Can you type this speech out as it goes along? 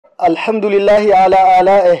الحمد لله على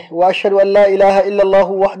آلائه وأشهد أن لا إله إلا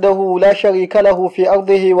الله وحده لا شريك له في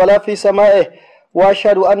أرضه ولا في سمائه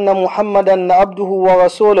وأشهد أن محمدا عبده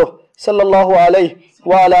ورسوله صلى الله عليه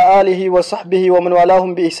وعلى آله وصحبه ومن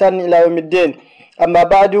والاهم بإحسان إلى يوم الدين. أما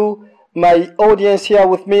بعد, my audience here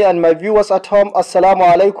with me and my viewers at home, Assalamu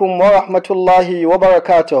alaikum wa rahmatullahi wa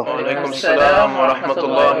barakatuh. Wa alaikum salam wa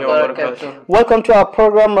rahmatullahi wa barakatuh. Welcome to our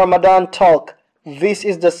program Ramadan Talk. This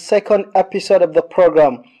is the second episode of the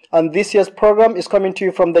program, and this year's program is coming to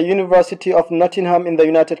you from the University of Nottingham in the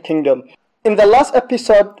United Kingdom. In the last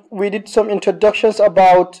episode, we did some introductions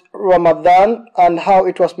about Ramadan and how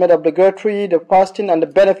it was made obligatory, the fasting and the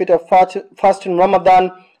benefit of fasting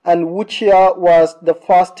Ramadan, and which year was the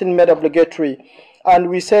fasting made obligatory. And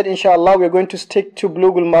we said, inshallah, we're going to stick to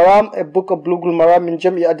Bulughul Maram, a book of Bulughul Maram in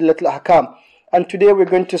Jam'i Adilat al-Ahkam. And today we're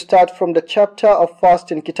going to start from the chapter of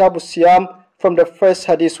fasting, Kitab al-Siyam, from the first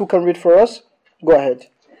hadith. Who can read for us? Go ahead.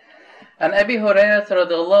 عن أبي هريرة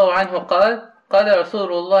رضي الله عنه قال قال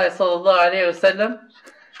رسول الله صلى الله عليه وسلم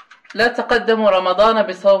لا تقدموا رمضان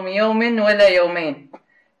بصوم يوم ولا يومين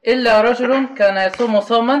إلا رجل كان يصوم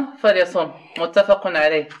صوما فليصوم متفق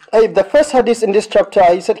عليه. The first hadith in this chapter,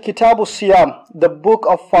 he said Kitab al-Siyam, the book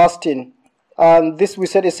of fasting. And this we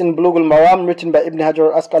said is in Bulughul Maram, written by Ibn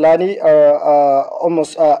Hajar al-Asqalani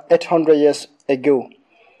almost 800 years ago.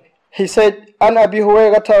 He said, An Abi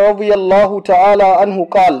Hurairah radiyallahu ta'ala anhu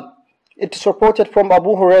qal. It's reported from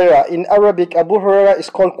Abu Hurairah. In Arabic, Abu Hurairah is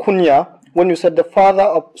called kunya. When you said the father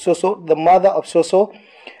of so-so, the mother of so-so,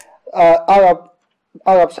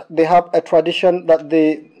 Arabs, they have a tradition that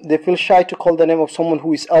they feel shy to call the name of someone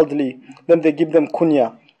who is elderly. Then they give them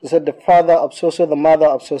kunya. They said the father of so-so, the mother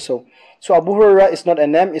of so-so. So Abu Hurairah is not a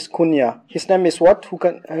name, it's kunya. His name is what? Who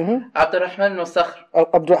can? Abdurrahman bin Sakhr.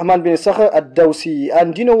 Abdurrahman bin Sakhr ad-Dawsi.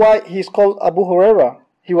 And do you know why he's called Abu Hurairah?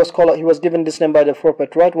 He was given this name by the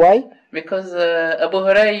Prophet, right? Why? Because Abu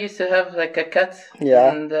Hurairah used to have like a cat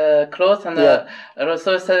and clothes, and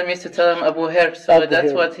Rasul used to tell him Abu Hir, so Abu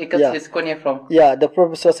that's Hir. what he got his kunya from. Yeah, the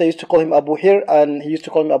Prophet used to call him Abu Hir, and he used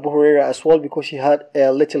to call him Abu Hurairah as well because he had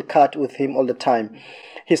a little cat with him all the time.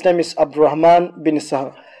 His name is Abdurrahman bin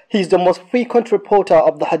Sakhr. He's the most frequent reporter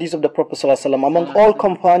of the hadith of the Prophet ﷺ. Among all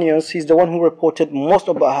companions, he's the one who reported most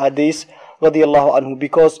of the hadith radiyallahu anhu,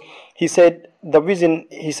 because he said, the reason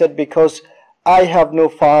he said, because I have no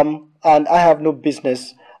farm and I have no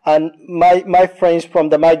business, and my friends from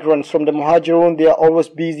the migrants, from the Muhajirun, they are always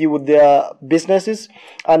busy with their businesses,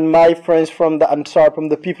 and my friends from the Ansar, from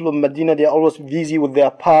the people of Medina, they are always busy with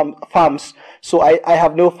their farms. So I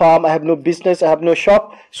have no farm, I have no business, I have no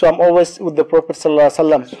shop, so I'm always with the Prophet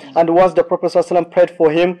ﷺ. And once the Prophet ﷺ prayed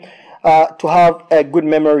for him to have a good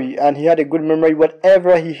memory, and he had a good memory.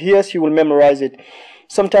 Whatever he hears, he will memorize it.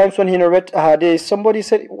 Sometimes when he narrates a hadith, somebody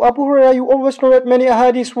said, Abu Hurairah, you always narrate many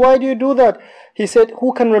hadiths. Why do you do that? He said,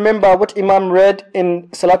 who can remember what Imam read in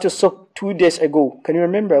Salatul Subh 2 days ago? Can you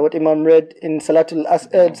remember what Imam read in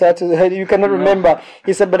Salatul You cannot remember.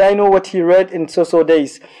 He said, but I know what he read in so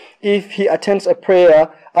days. If he attends a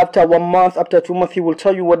prayer, after 1 month, after 2 months, he will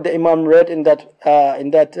tell you what the Imam read in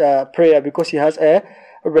that prayer, because he has a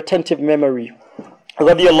retentive memory.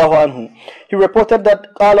 Radiyallahu anhu. He reported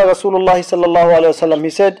that Qala Rasulullah sallallahu alayhi wa sallam. He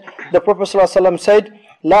said, the Prophet sallallahu alayhi wa sallam said,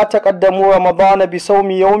 La taqaddamu Ramadana bi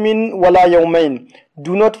sawmi yawmin wala yawmain.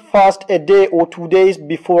 Do not fast a day or 2 days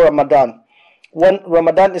before Ramadan. When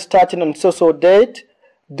Ramadan is starting on so date,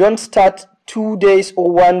 don't start 2 days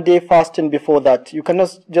or 1 day fasting before that. You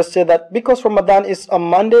cannot just say that because Ramadan is on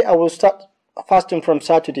Monday, I will start fasting from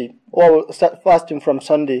Saturday, or I will start fasting from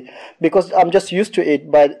Sunday, because I'm just used to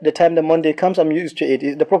it. By the time the Monday comes, I'm used to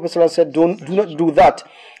it. The Prophet ﷺ said, do not do that.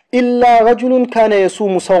 Illa rajulun kana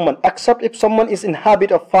yasumu sawman. Except if someone is in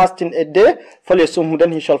habit of fasting a day, falyasumhu,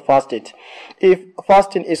 then he shall fast it. If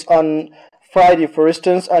fasting is on Friday, for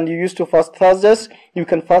instance, and you used to fast Thursdays, you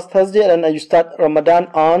can fast Thursday and then you start Ramadan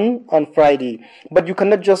on Friday. But you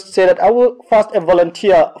cannot just say that I will fast a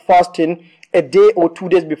volunteer fasting a day or 2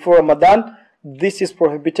 days before Ramadan. This is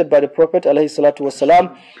prohibited by the Prophet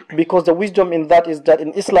ﷺ, because the wisdom in that is that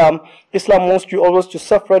in Islam wants you always to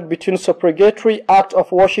separate between supererogatory acts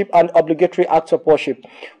of worship and obligatory acts of worship.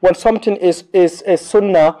 When something is a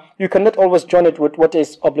sunnah, you cannot always join it with what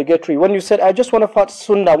is obligatory. When you said, I just want to fast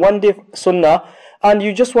sunnah, 1 day sunnah, and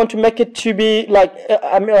you just want to make it to be like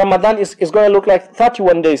Ramadan is going to look like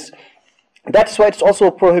 31 days. That's why it's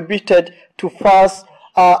also prohibited to fast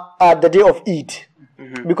the day of Eid.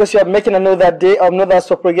 because you are making another day, another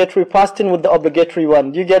supererogatory fasting with the obligatory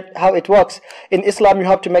one. You get how it works. In Islam, you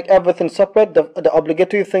have to make everything separate. The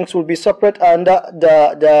obligatory things will be separate, and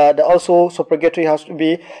the also supererogatory has to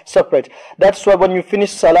be separate. That's why when you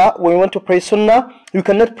finish Salah, when you want to pray Sunnah, you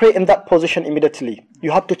cannot pray in that position immediately.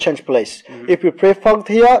 You have to change place. If you pray Fard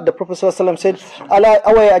here, the Prophet ﷺ said,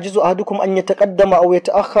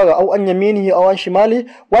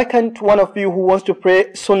 why can't one of you who wants to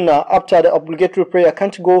pray Sunnah after the obligatory prayer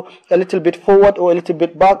can't go a little bit forward or a little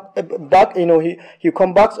bit back, you know, he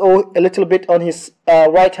come back, or a little bit on his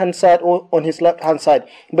right hand side or on his left hand side.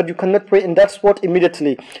 But you cannot pray in that spot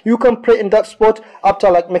immediately. You can pray in that spot after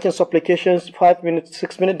like making supplications, 5 minutes,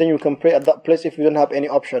 6 minutes, then you can pray at that place if you don't have any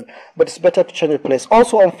option. But it's better to change the place.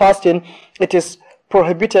 Also on fasting, it is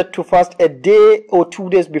prohibited to fast a day or 2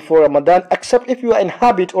 days before Ramadan, except if you are in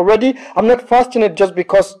habit already. I'm not fasting it just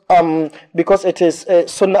because it is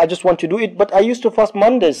Sunnah, I just want to do it, but I used to fast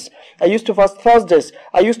Mondays, I used to fast Thursdays,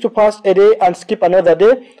 I used to fast a day and skip another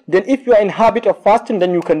day. Then if you are in habit of fasting,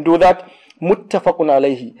 then you can do that. Muttafaqun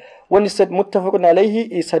alayhi. When he said Muttafaqun alayhi,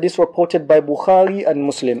 is hadith reported by Bukhari and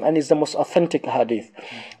Muslim, and is the most authentic hadith.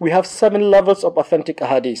 We have 7 levels of authentic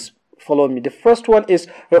hadith. Follow me. The first one is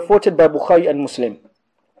reported by Bukhari and Muslim.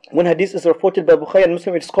 When hadith is reported by Bukhari and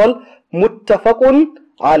Muslim, it's called Muttafaqun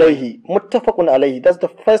alayhi. Muttafaqun alayhi. That's the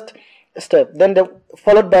first step. Then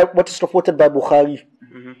followed by what is reported by Bukhari.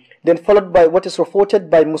 Then followed by what is reported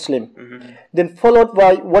by Muslim. Then followed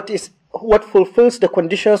by what fulfills the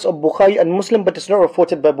conditions of Bukhari and Muslim, but it's not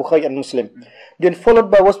reported by Bukhari and Muslim. Then followed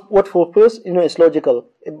by what fulfills, you know, it's logical.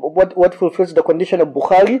 What fulfills the condition of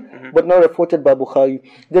Bukhari, but not reported by Bukhari.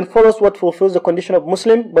 Then follows what fulfills the condition of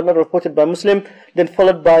Muslim, but not reported by Muslim. Then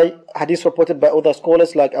followed by hadith reported by other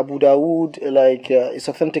scholars like Abu Dawood, like it's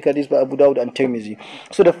authentic hadith by Abu Dawood and Tirmidhi.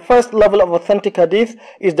 So the first level of authentic hadith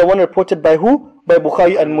is the one reported by who? By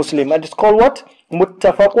Bukhari and Muslim. And it's called what?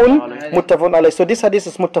 Muttafaqun alayhi. So this hadith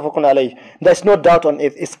is muttafaqun alayhi. There's no doubt on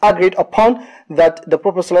it. It's agreed upon that the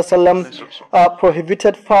Prophet ﷺ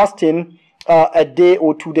prohibited fasting a day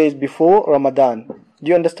or 2 days before Ramadan. Do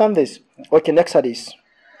you understand this? Okay, next hadith.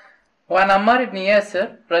 وعن عمار بن ياسر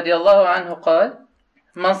رضي الله عنه قال: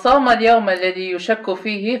 من صام اليوم الذي يشك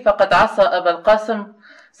فيه فقد عصى أبا القاسم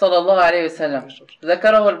صلى الله عليه وسلم.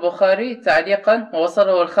 ذكره البخاري تعليقا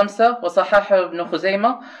ووصله الخمسة وصححه ابن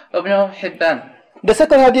خزيمة وابن حبان. The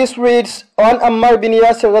second hadith reads on Ammar bin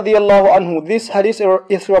Yasir radiyallahu anhu. This hadith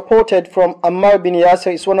is reported from Ammar bin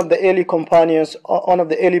Yasir. It's one of the early companions, one of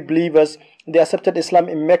the early believers. They accepted Islam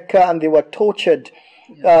in Mecca and they were tortured.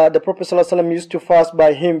 The Prophet ﷺ used to fast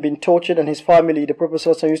by him being tortured, and his family. The Prophet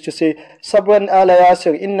ﷺ used to say, Sabran ala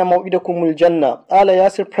Yasir, inna maw'idakumul Jannah. Ala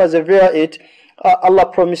Yasir, persevere it. Allah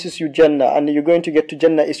promises you Jannah, and you're going to get to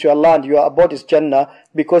Jannah. It's your land. You are about this Jannah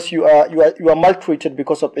because you are maltreated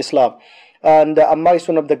because of Islam. And Ammar is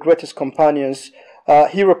one of the greatest companions.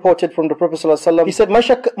 He reported from the Prophet ﷺ. He said, "Man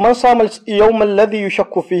sama al-yawm alladhi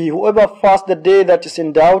yushakku fihi." Whoever fasts the day that is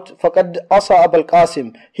in doubt, faqad asa Abul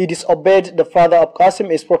Qasim. He disobeyed the father of Qasim,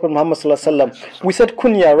 is Prophet Muhammad ﷺ. We said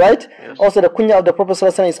kunya, right? Yes. Also, the kunya of the Prophet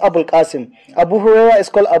ﷺ is Abul Qasim. Abu Huraira is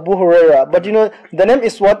called Abu Huraira, but you know the name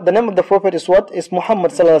is what? The name of the Prophet is what? Is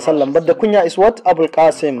Muhammad ﷺ. But the kunya is what? Abul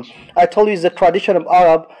Qasim. I told you it's the tradition of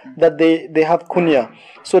Arab that they have kunya.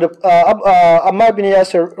 So the Ammar bin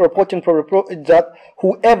Yasir reporting from that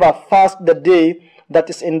whoever fasts the day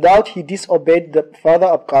that is in doubt, he disobeyed the father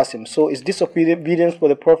of Qasim. So it's disobedience for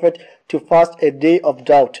the Prophet to fast a day of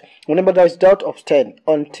doubt. Whenever there is doubt, abstain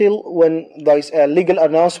until when there is a legal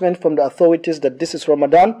announcement from the authorities that this is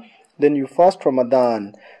Ramadan, then you fast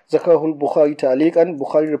Ramadan. Zakahul Bukhari ta'liq, and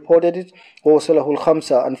Bukhari reported it. Salahul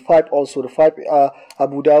Khamsa, and 5 also. The 5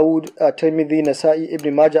 Abu Dawood, Tirmidhi, Nasa'i,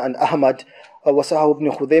 Ibn Majah, and Ahmad. وصححه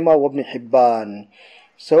ابن خزيمة وابن حبان.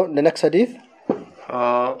 So the next hadith.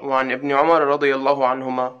 وعن ابن عمر رضي الله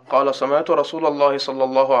عنهما قال سمعت رسول الله صلى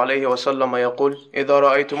الله عليه وسلم يقول إذا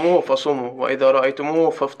رأيتموه فصوموا وإذا رأيتموه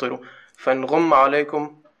فافطروا فإن غم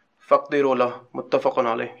عليكم فاقدروا له متفق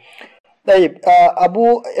عليه.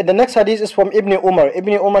 The next hadith is from Ibn Umar.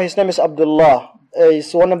 Ibn Umar, his name is Abdullah.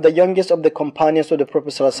 He's one of the youngest of the companions of the Prophet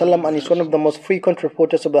ﷺ, and he's one of the most frequent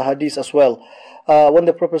reporters of the hadith as well. When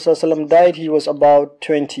the Prophet ﷺ died, he was about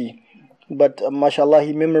 20. But mashallah,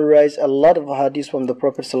 he memorized a lot of hadiths from the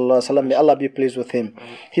Prophet ﷺ. May Allah be pleased with him.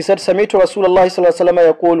 He said, Sami'tu Rasulullah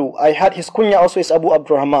ﷺ yaqulu. I had his kunya also is Abu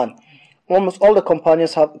Abdurrahman. Almost all the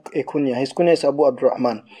companions have a kunya. His kunya is Abu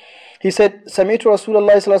Abdurrahman. He said, Sami'tu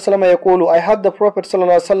Rasulullah ﷺ yaqulu. I had the Prophet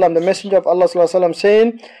ﷺ, the Messenger of Allah ﷺ,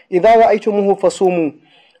 saying, إِذَا رَأَيْتُمُهُ فَصُومُوا.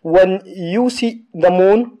 When you see the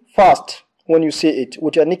moon, fast. when you see it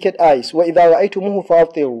with your naked eyes. وَإِذَا رَأَيْتُمُوهُ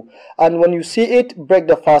فَأَفْطِرُوا. And when you see it, break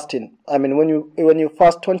the fasting. I mean, when you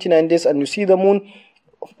fast 29 days and you see the moon,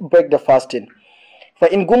 break the fasting.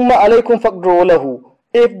 فَإِن غُمَّ عَلَيْكُمْ فَاقْدِرُوا لَهُ.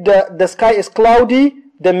 If the sky is cloudy,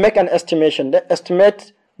 then make an estimation.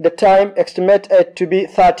 Estimate the time, estimate it to be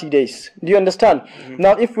 30 days. Do you understand?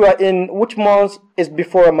 Now, if we are in which month is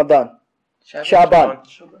before Ramadan? Sha'ban.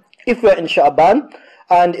 If we are in Sha'ban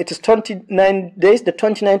and it is 29 days, the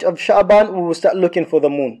 29th of Sha'ban, we will start looking for the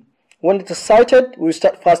moon. When it is sighted, we will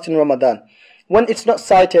start fasting Ramadan. When it's not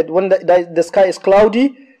sighted, when the sky is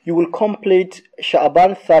cloudy, you will complete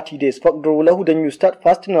Sha'ban 30 days. Then you start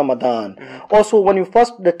fasting Ramadan. Also, when you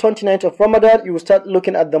fast the 29th of Ramadan, you will start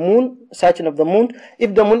looking at the moon, sighting of the moon.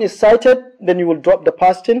 If the moon is sighted, then you will drop the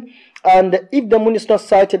fasting. And if the moon is not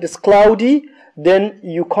sighted, it's cloudy, then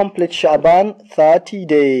you complete Sha'ban 30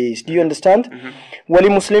 days. Do you understand? Wali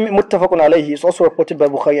Muslim muttafaqun alayhi is also reported by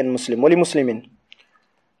Bukhari and Muslim. Wali Muslimin.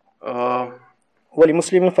 Wali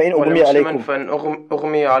Muslimin fa in ughmiya alaykum. فإن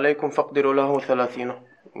أغمي عليكم فاقدروا له 30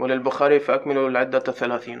 وللبخاري فأكملوا العدة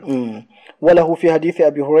 30 وله في حديث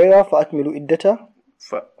أبي هريرة فأكملوا عدة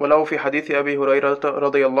وله في حديث أبي هريرة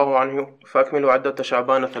رضي الله عنه فأكملوا عدة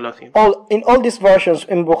شعبان 30. In all these versions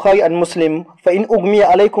in Bukhari and Muslim, فإن أغمي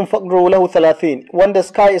عليكم فاقدروا له 30. When the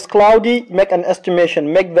sky is cloudy, make an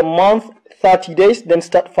estimation, make the month 30 days, then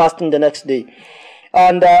start fasting the next day.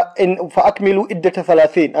 And in فأكملوا عدة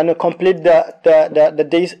 30, and complete the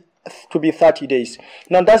days to be 30 days.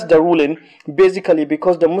 Now that's the ruling, basically,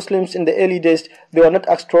 because the Muslims in the early days, they were not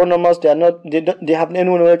astronomers. They have no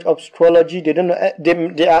knowledge of astrology. They don't know.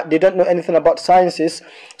 They don't know anything about sciences.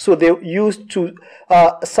 So they used to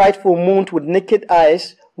sight for moon with naked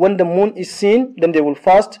eyes. When the moon is seen, then they will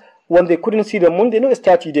fast. When they couldn't see the moon, they know it's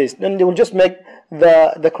 30 days. Then they will just make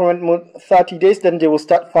the current moon 30 days. Then they will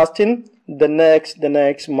start fasting the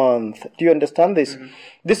next month. Do you understand this?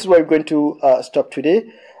 This is where we're going to stop today.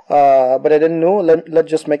 But I don't know. Let's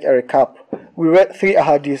just make a recap. We read 3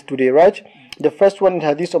 ahadith today, right? The first one is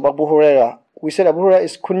hadith of Abu Huraira. We said Abu Huraira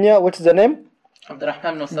is kunya. What is the name?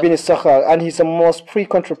 Abdurrahman bin Sakhar, and he's the most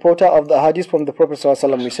frequent reporter of the hadith from the Prophet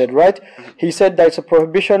ﷺ. We said, right? He said there is a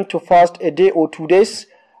prohibition to fast a day or 2 days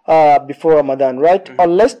before Ramadan, right?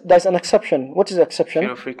 Unless there's an exception. What is the exception?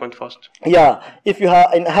 You're a frequent fast. Yeah, if you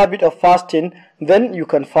are in habit of fasting, then you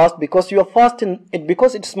can fast because you are fasting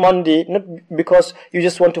because it's Monday, not because you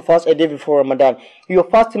just want to fast a day before Ramadan. You are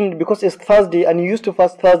fasting because it's Thursday and you used to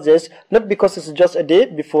fast Thursdays, not because it's just a day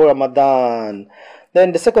before Ramadan.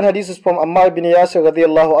 Then the second hadith is from Ammar bin Yasir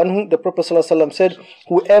radiallahu anhu. The Prophet ﷺ said,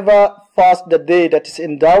 whoever fasts the day that is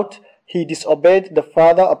in doubt, he disobeyed the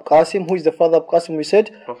father of Qasim. Who is the father of Qasim? We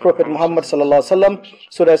said Prophet Muhammad sallallahu alaihi wasallam.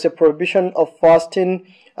 So there's a prohibition of fasting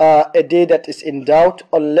a day that is in doubt,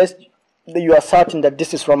 unless you are certain that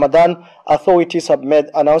this is Ramadan. Authorities have made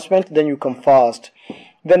announcement, then you can fast.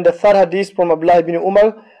 Then the third hadith from Abdullah ibn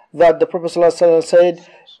Umar, that the Prophet sallallahu alaihi wasallam said,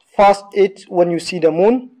 fast it when you see the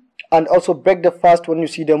moon, and also break the fast when you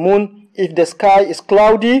see the moon. If the sky is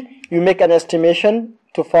cloudy, you make an estimation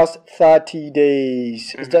to fast 30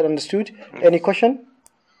 days. Is that understood? Any question?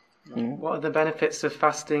 What are the benefits of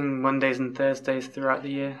fasting Mondays and Thursdays throughout the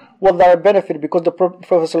year? Well, there are benefits because the Prophet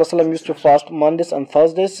ﷺ used to fast Mondays and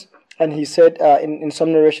Thursdays. And he said, in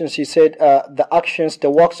some narrations, he said, the actions, the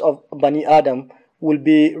works of Bani Adam will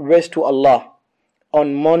be raised to Allah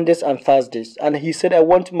on Mondays and Thursdays. And he said, I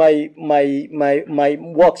want my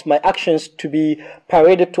works, my actions to be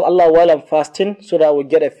paraded to Allah while I'm fasting, so that I will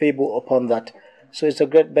get a favor upon that. So it's a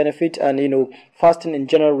great benefit, and fasting in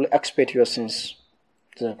general will expiate your sins.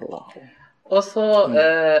 Also,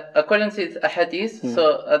 according to a hadith,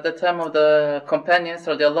 so at the time of the companions,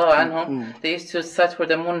 radiallahu anhum, they used to search for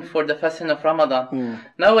the moon for the fasting of Ramadan.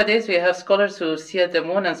 Nowadays, we have scholars who see at the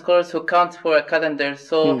moon and scholars who count for a calendar.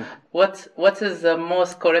 So, what is the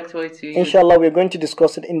most correct way to use? Inshallah, we're going to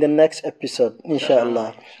discuss it in the next episode.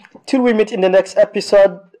 Inshallah. Till we meet in the next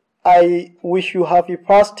episode, I wish you happy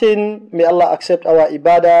fasting. May Allah accept our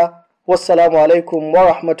ibadah. Wassalamu alaikum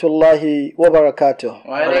wa rahmatullahi wa barakatuh.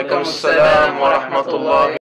 Wa alaikum assalam wa rahmatullahi.